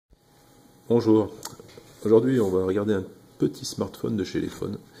Bonjour, aujourd'hui on va regarder un petit smartphone de chez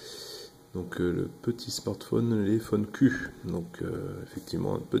Elephone. Donc le petit smartphone, l'Elephone Q. Donc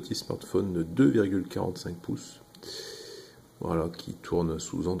effectivement un petit smartphone de 2,45 pouces. Voilà, qui tourne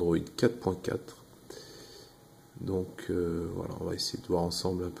sous Android 4.4. Donc voilà, on va essayer de voir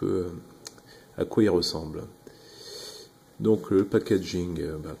ensemble un peu à quoi il ressemble. Donc le packaging,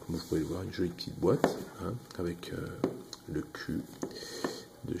 comme vous pouvez le voir, une jolie petite boîte hein, avec le Q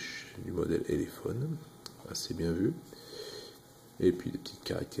du modèle Elephone, assez bien vu. Et puis des petites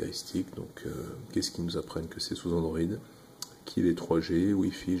caractéristiques, donc qu'est-ce qu'ils nous apprennent que c'est sous Android, qu'il est 3G,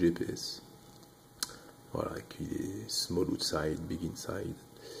 Wi-Fi, GPS. Voilà, qu'il est small outside, big inside.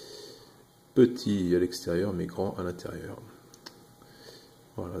 Petit à l'extérieur, mais grand à l'intérieur.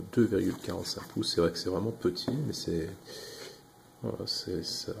 Voilà, 2,45 pouces, c'est vrai que c'est vraiment petit, mais c'est... Voilà, ça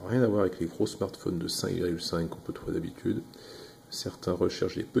n'a rien à voir avec les gros smartphones de 5,5 qu'on peut trouver d'habitude. Certains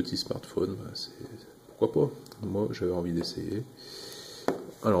recherchent des petits smartphones, pourquoi pas? Moi j'avais envie d'essayer.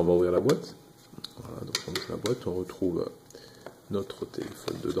 Alors on va ouvrir la boîte. Voilà, donc on ouvre la boîte, on retrouve notre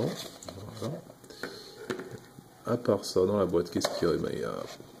téléphone dedans. Voilà. À part ça, dans la boîte, qu'est-ce qu'il y a? Il y a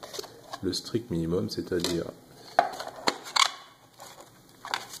le strict minimum, c'est-à-dire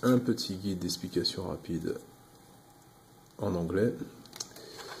un petit guide d'explication rapide en anglais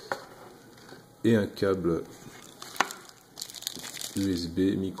et un câble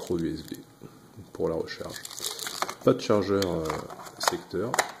USB, micro USB pour la recharge. Pas de chargeur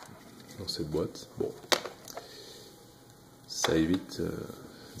secteur dans cette boîte. Bon, ça évite,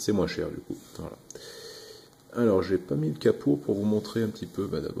 c'est moins cher du coup. Voilà. Alors j'ai pas mis le capot pour vous montrer un petit peu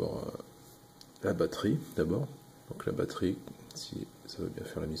d'abord la batterie d'abord. Donc la batterie, si ça veut bien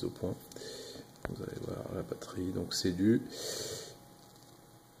faire la mise au point, vous allez voir la batterie. Donc c'est du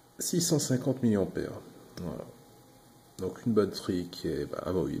 650 mAh. Voilà. Donc une batterie qui est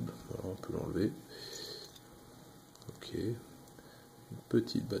amovible, voilà, on peut l'enlever. Ok, une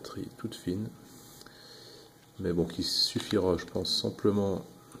petite batterie toute fine, mais bon qui suffira, je pense simplement,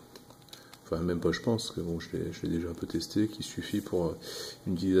 enfin même pas je pense, que bon je l'ai déjà un peu testé, qui suffit pour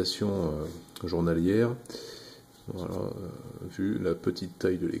une utilisation journalière. Voilà, vu la petite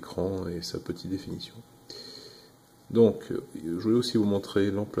taille de l'écran et sa petite définition. Donc je voulais aussi vous montrer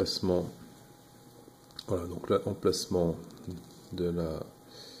l'emplacement. Voilà, donc là, l'emplacement de la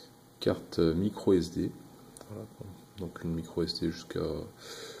carte micro SD. Voilà, donc une micro SD jusqu'à...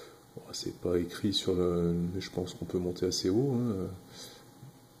 Bon, c'est pas écrit sur le... mais je pense qu'on peut monter assez haut. Hein.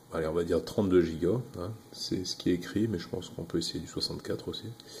 Allez, on va dire 32 Go. Hein. C'est ce qui est écrit, mais je pense qu'on peut essayer du 64 aussi.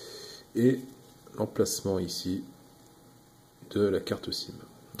 Et l'emplacement ici de la carte SIM.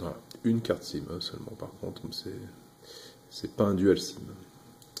 Voilà, une carte SIM hein, seulement, par contre, c'est pas un dual SIM.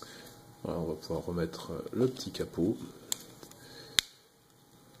 Voilà, on va pouvoir remettre le petit capot.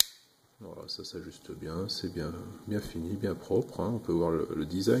 Voilà, ça s'ajuste bien, c'est bien fini, bien propre. Hein. On peut voir le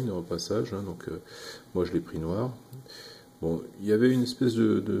design au passage. Hein. Donc, moi, je l'ai pris noir. Bon, il y avait une espèce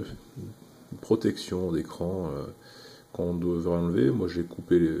de protection d'écran quand on devait enlever. Moi, j'ai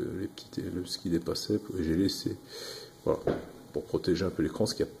coupé ce qui dépassait et j'ai laissé. Voilà, pour protéger un peu l'écran,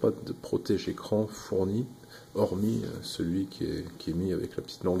 parce qu'il n'y a pas de protège-écran fourni, hormis celui qui est mis avec la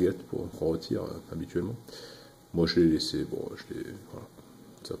petite languette qu'on retire habituellement. Moi je l'ai laissé, bon, voilà.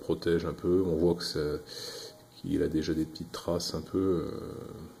 Ça protège un peu, on voit qu'il a déjà des petites traces un peu,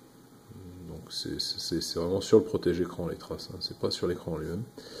 donc c'est vraiment sur le protège-écran les traces, hein. C'est pas sur l'écran lui-même.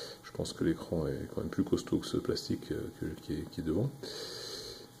 Je pense que l'écran est quand même plus costaud que ce plastique qui est devant.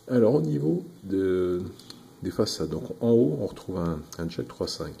 Alors au niveau des façades, donc en haut on retrouve un jack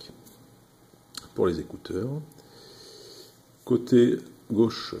 3.5 pour les écouteurs. Côté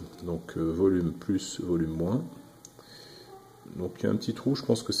gauche, donc volume plus, volume moins. Donc il y a un petit trou, je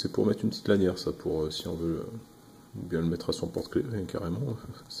pense que c'est pour mettre une petite lanière, ça, pour si on veut bien le mettre à son porte-clés, carrément.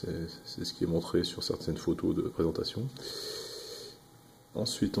 C'est ce qui est montré sur certaines photos de présentation.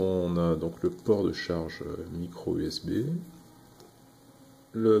 Ensuite on a donc le port de charge micro USB,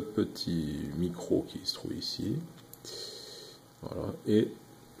 le petit micro qui se trouve ici, voilà, et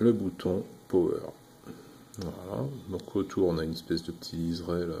le bouton power. Voilà, donc autour on a une espèce de petit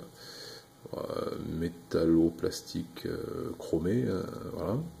liseré métallo-plastique chromé,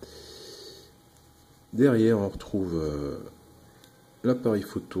 voilà. Derrière on retrouve l'appareil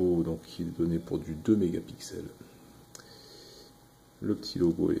photo, donc qui est donné pour du 2 mégapixels. Le petit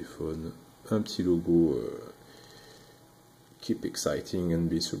logo Elephone, un petit logo Keep exciting and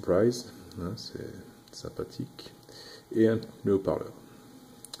be surprised, hein, c'est sympathique, et le haut-parleur.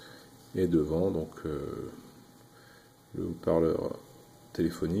 Et devant donc le haut-parleur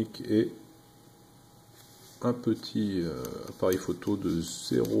téléphonique et un petit appareil photo de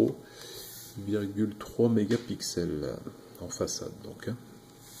 0,1 9,3 mégapixels en façade. Donc, hein.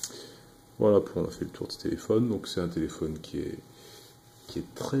 Voilà, on a fait le tour de ce téléphone. Donc c'est un téléphone qui est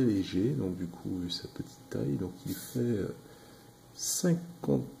très léger. Donc du coup, vu sa petite taille, donc il fait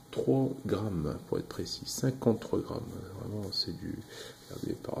 53 grammes pour être précis. 53 grammes. Vraiment, c'est du.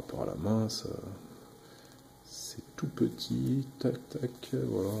 Regardez, par rapport à la main, ça. C'est tout petit, tac tac,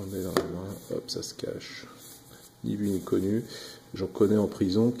 voilà, on met dans la main, hop, ça se cache. Ni vu ni connu. J'en connais en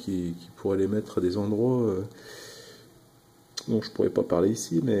prison qui pourraient les mettre à des endroits dont je ne pourrais pas parler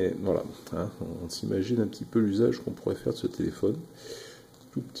ici, mais voilà, hein, on s'imagine un petit peu l'usage qu'on pourrait faire de ce téléphone.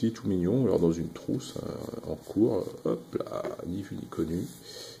 Tout petit, tout mignon, alors dans une trousse, en cours, hop là, ni vu ni connu.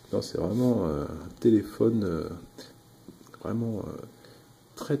 Non, c'est vraiment un téléphone vraiment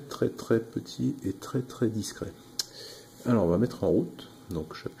très très très petit et très très discret. Alors on va mettre en route,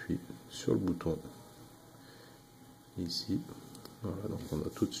 donc j'appuie sur le bouton ici, voilà, donc on a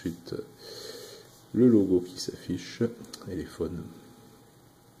tout de suite le logo qui s'affiche, Elephone.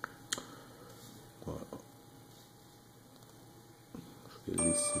 Voilà. Je vais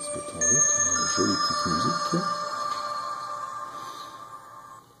laisser se mettre en route, une jolie petite musique.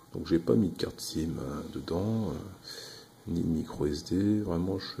 Donc j'ai pas mis de carte SIM dedans, ni de micro SD,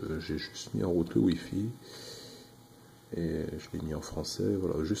 vraiment j'ai juste mis en route le Wi-Fi. Et je l'ai mis en français,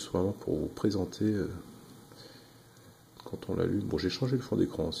 voilà, juste vraiment pour vous présenter quand on l'allume. Bon, j'ai changé le fond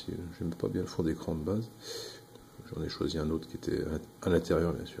d'écran aussi, j'aime pas bien le fond d'écran de base. J'en ai choisi un autre qui était à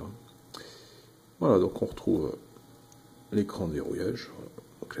l'intérieur, bien sûr. Voilà, donc on retrouve l'écran de verrouillage, voilà,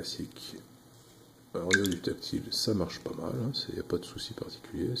 classique. Alors, au niveau du tactile, ça marche pas mal, hein, il n'y a pas de souci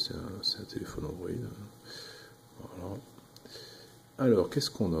particulier, c'est un téléphone Android. Voilà. Alors, qu'est-ce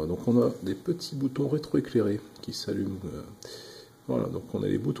qu'on a? Donc, on a des petits boutons rétroéclairés qui s'allument. Voilà, donc on a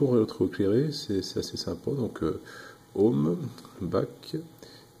les boutons rétroéclairés, c'est assez sympa. Donc, Home, Back,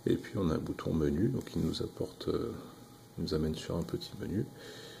 et puis on a un bouton menu, donc il nous apporte, nous amène sur un petit menu.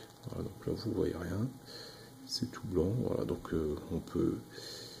 Voilà, donc là, vous voyez rien, c'est tout blanc. Voilà, donc on peut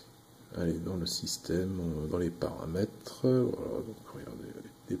aller dans le système, dans les paramètres. Voilà, donc regardez,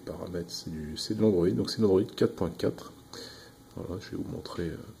 les paramètres, c'est de l'Android, donc c'est l'Android 4.4. Voilà, je vais vous montrer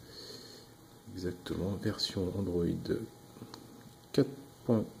exactement version Android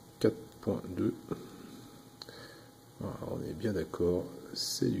 4.4.2. Voilà, on est bien d'accord,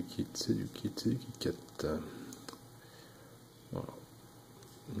 c'est du kit, c'est du Kit Kat. Voilà,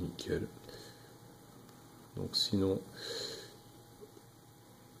 nickel. Donc sinon,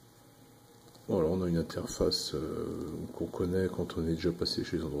 voilà, on a une interface qu'on connaît quand on est déjà passé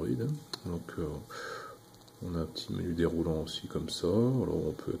chez Android. Donc on a un petit menu déroulant aussi comme ça. Alors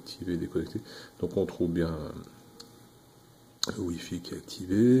on peut activer et déconnecter. Donc on trouve bien le Wi-Fi qui est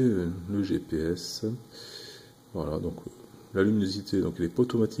activé, le GPS. Voilà, donc la luminosité, donc elle n'est pas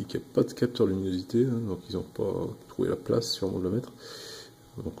automatique, il n'y a pas de capteur luminosité, hein, donc ils n'ont pas trouvé la place sûrement de le mettre.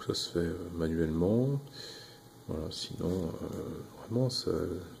 Donc ça se fait manuellement. Voilà, sinon vraiment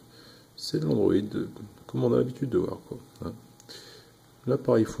c'est de l'Android comme on a l'habitude de voir, quoi, hein.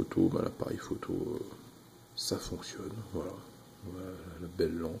 L'appareil photo, l'appareil photo, ça fonctionne, voilà, la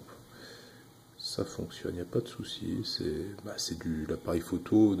belle lampe, ça fonctionne, il n'y a pas de souci, c'est l'appareil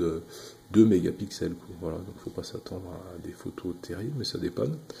photo de 2 mégapixels, quoi. Voilà, donc il ne faut pas s'attendre à des photos terribles, mais ça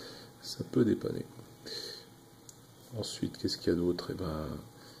dépanne, ça peut dépanner. Ensuite, qu'est-ce qu'il y a d'autre? Eh ben,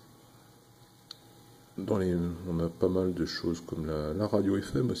 on a pas mal de choses comme la radio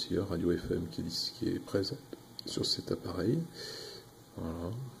FM aussi, hein, radio FM qui est présente sur cet appareil.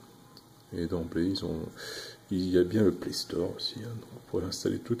 Voilà. Et d'emblée, il y a bien le Play Store aussi, hein, donc vous pourrez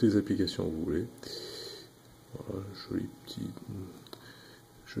installer toutes les applications que vous voulez. Voilà,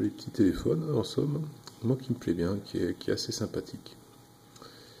 joli petit téléphone, en somme, moi qui me plaît bien, qui est assez sympathique.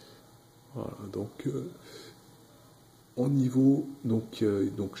 Voilà, donc au niveau, donc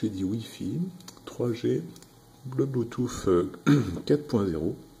j'ai dit Wi-Fi, 3G, le Bluetooth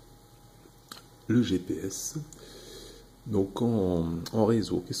 4.0, le GPS. Donc en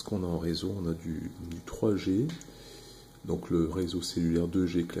réseau, qu'est-ce qu'on a en réseau? On a du 3G, donc le réseau cellulaire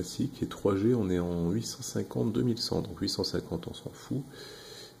 2G classique, et 3G on est en 850-2100, donc 850 on s'en fout,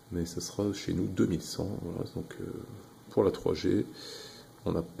 mais ça sera chez nous 2100, voilà, donc pour la 3G,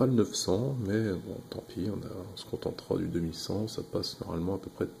 on n'a pas le 900, mais bon, tant pis, on se contentera du 2100, ça passe normalement à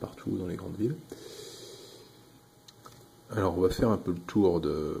peu près de partout dans les grandes villes. Alors on va faire un peu le tour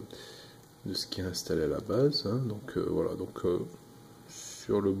de ce qui est installé à la base, hein. Donc voilà, donc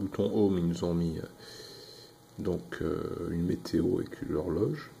sur le bouton Home ils nous ont mis donc une météo avec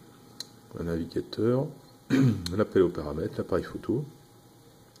l'horloge, un navigateur, l'appel aux paramètres, l'appareil photo.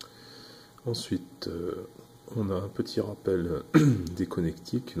 Ensuite on a un petit rappel des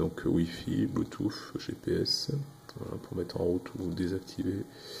connectiques, donc Wi-Fi, Bluetooth, GPS, voilà, pour mettre en route ou désactiver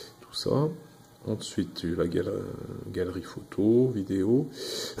tout ça. Ensuite, la galerie photo, vidéo,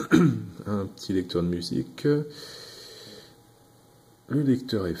 un petit lecteur de musique, le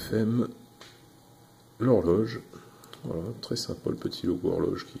lecteur FM, l'horloge, voilà, très sympa le petit logo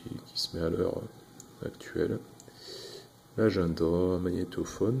horloge qui se met à l'heure actuelle, l'agenda, un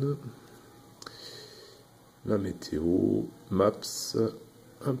magnétophone, la météo, Maps,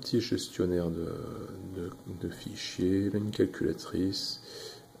 un petit gestionnaire de fichiers, une calculatrice,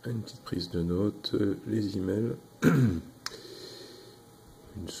 une petite prise de notes, les emails, une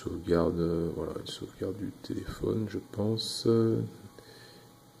sauvegarde, voilà, une sauvegarde du téléphone, je pense,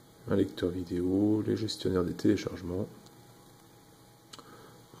 un lecteur vidéo, les gestionnaires des téléchargements,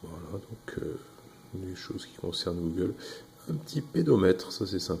 voilà, donc les choses qui concernent Google. Un petit pédomètre, ça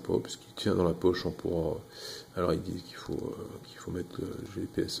c'est sympa, puisqu'il tient dans la poche, on pourra... Alors il dit qu'il faut mettre le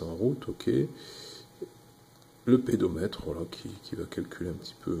GPS en route, ok. Le pédomètre, voilà, qui va calculer un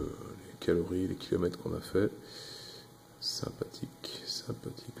petit peu les calories, les kilomètres qu'on a fait. Sympathique,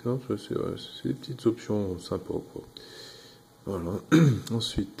 sympathique. Non, c'est des petites options sympas, quoi. Voilà.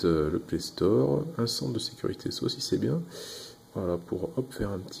 Ensuite, le Play Store, un centre de sécurité, ça aussi c'est bien. Voilà, pour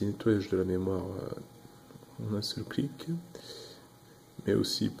faire un petit nettoyage de la mémoire en un seul clic. Mais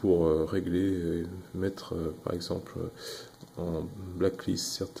aussi pour régler, mettre par exemple en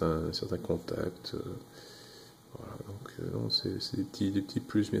blacklist certains contacts. Voilà, donc c'est des petits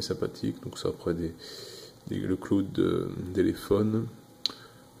plus bien sympathiques. Donc ça après le cloud d'éléphone,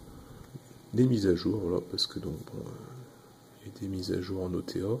 des mises à jour, voilà, parce que donc bon, il y a des mises à jour en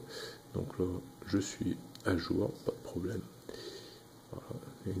OTA. Donc là je suis à jour, pas de problème. Voilà,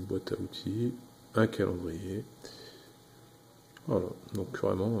 il y a une boîte à outils, un calendrier. Voilà, donc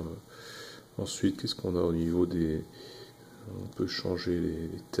vraiment, ensuite, qu'est-ce qu'on a au niveau des... On peut changer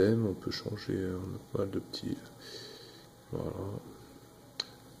les thèmes, on peut changer, on a pas mal de petits... Voilà.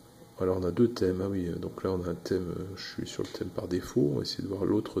 Alors on a deux thèmes, ah oui, donc là on a un thème, je suis sur le thème par défaut, on va essayer de voir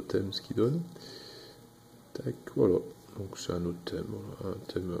l'autre thème, ce qu'il donne. Tac, voilà, donc c'est un autre thème, voilà, un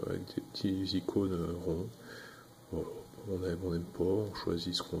thème avec des petits icônes ronds. Voilà, on n'aime pas, on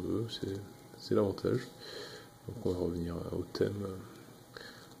choisit ce qu'on veut, c'est l'avantage. Donc on va revenir au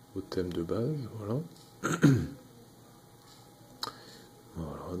thème de base, voilà.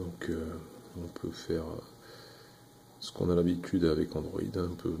 Voilà, donc on peut faire ce qu'on a l'habitude avec Android, hein,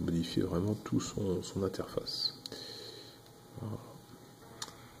 on peut modifier vraiment tout son interface. Voilà.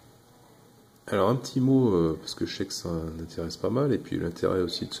 Alors un petit mot, parce que je sais que ça intéresse pas mal, et puis l'intérêt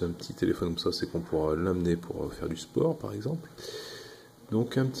aussi de ce petit téléphone comme ça, c'est qu'on pourra l'amener pour faire du sport par exemple.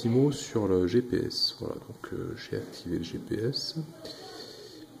 Donc un petit mot sur le GPS, voilà, donc j'ai activé le GPS,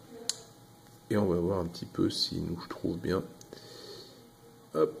 et on va voir un petit peu si nous je trouve bien.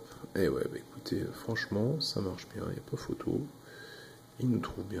 Hop, et ouais, bah écoutez, franchement, ça marche bien, il n'y a pas photo, il nous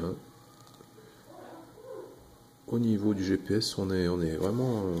trouve bien. Au niveau du GPS, on est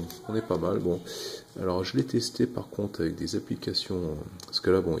vraiment, on est pas mal. Bon, alors je l'ai testé par contre avec des applications, parce que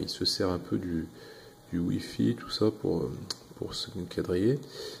là, bon, il se sert un peu du Wi-Fi, tout ça pour se quadriller.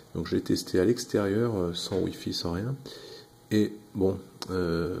 Donc je l'ai testé à l'extérieur, sans Wi-Fi, sans rien. Et bon,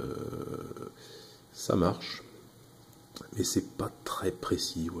 ça marche, mais c'est pas très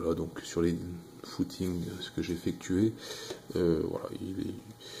précis. Voilà, donc sur les footings, ce que j'ai effectué, voilà,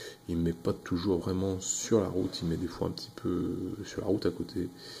 il ne met pas toujours vraiment sur la route, il met des fois un petit peu sur la route à côté.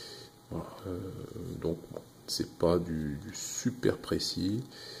 Voilà, donc c'est pas du super précis.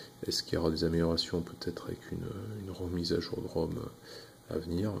 Est-ce qu'il y aura des améliorations peut-être avec une remise à jour de ROM à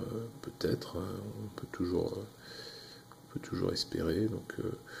venir? Peut-être, on peut toujours espérer. Donc,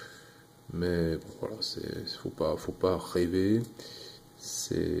 mais bon, voilà, faut pas rêver.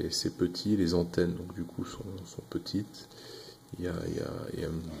 C'est petit, les antennes donc du coup sont petites. Il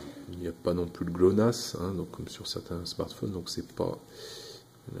n'y a pas non plus de GLONASS, hein, donc comme sur certains smartphones, donc c'est pas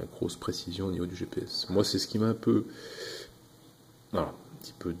la grosse précision au niveau du GPS. Moi, c'est ce qui m'a un peu, voilà, un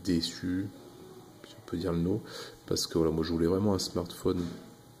petit peu déçu, si on peut dire le mot, parce que voilà, moi je voulais vraiment un smartphone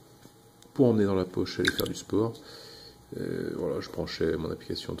pour emmener dans la poche et aller faire du sport. Voilà, je branchais mon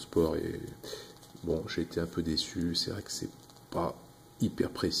application de sport et bon, j'ai été un peu déçu. C'est vrai que c'est pas hyper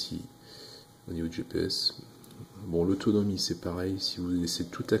précis au niveau du GPS. Bon, l'autonomie c'est pareil, si vous laissez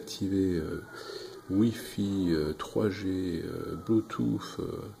tout activer, Wi-Fi, 3G, Bluetooth,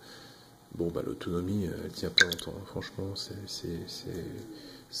 bon bah l'autonomie elle tient pas longtemps, hein. Franchement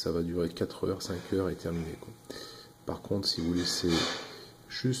ça va durer 4 heures, 5 heures et terminé, quoi. Par contre si vous laissez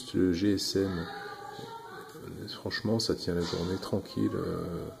juste le GSM, franchement ça tient la journée tranquille,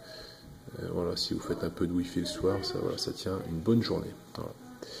 Voilà, si vous faites un peu de Wi-Fi le soir, voilà, ça tient une bonne journée. Voilà,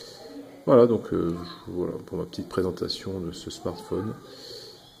 voilà donc voilà pour ma petite présentation de ce smartphone,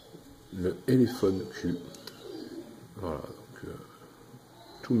 le Elephone Q. Voilà, donc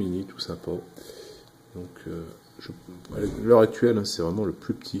tout mini, tout sympa. Donc à l'heure actuelle, hein, c'est vraiment le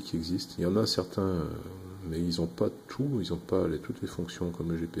plus petit qui existe. Il y en a certains, mais ils n'ont pas tout, ils n'ont pas toutes les fonctions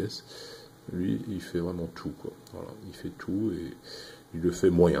comme le GPS. Lui, il fait vraiment tout, quoi. Voilà, il fait tout et il le fait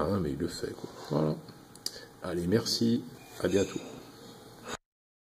moyen, mais il le fait, quoi. Voilà. Allez, merci, à bientôt.